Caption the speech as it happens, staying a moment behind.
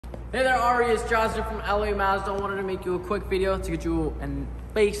Hey there, Arie, it's Johnson from LA Mazda. I wanted to make you a quick video to get you a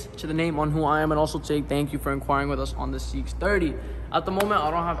face to the name on who I am and also say thank you for inquiring with us on the CX-30. At the moment, I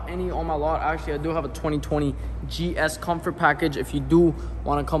don't have any on my lot. Actually, I do have a 2020 GS Comfort Package. If you do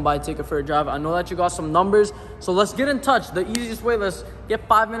want to come by, take it for a drive. I know that you got some numbers, so let's get in touch. The easiest way, let's get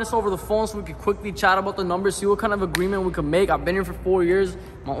 5 minutes over the phone so we can quickly chat about the numbers, see what kind of agreement we can make. I've been here for 4 years.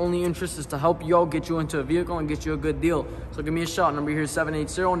 My only interest is to help you out, get you into a vehicle, and get you a good deal. So give me a shout. Number here is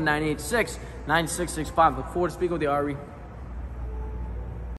 780-986-9665. Look forward to speaking with you, Arie.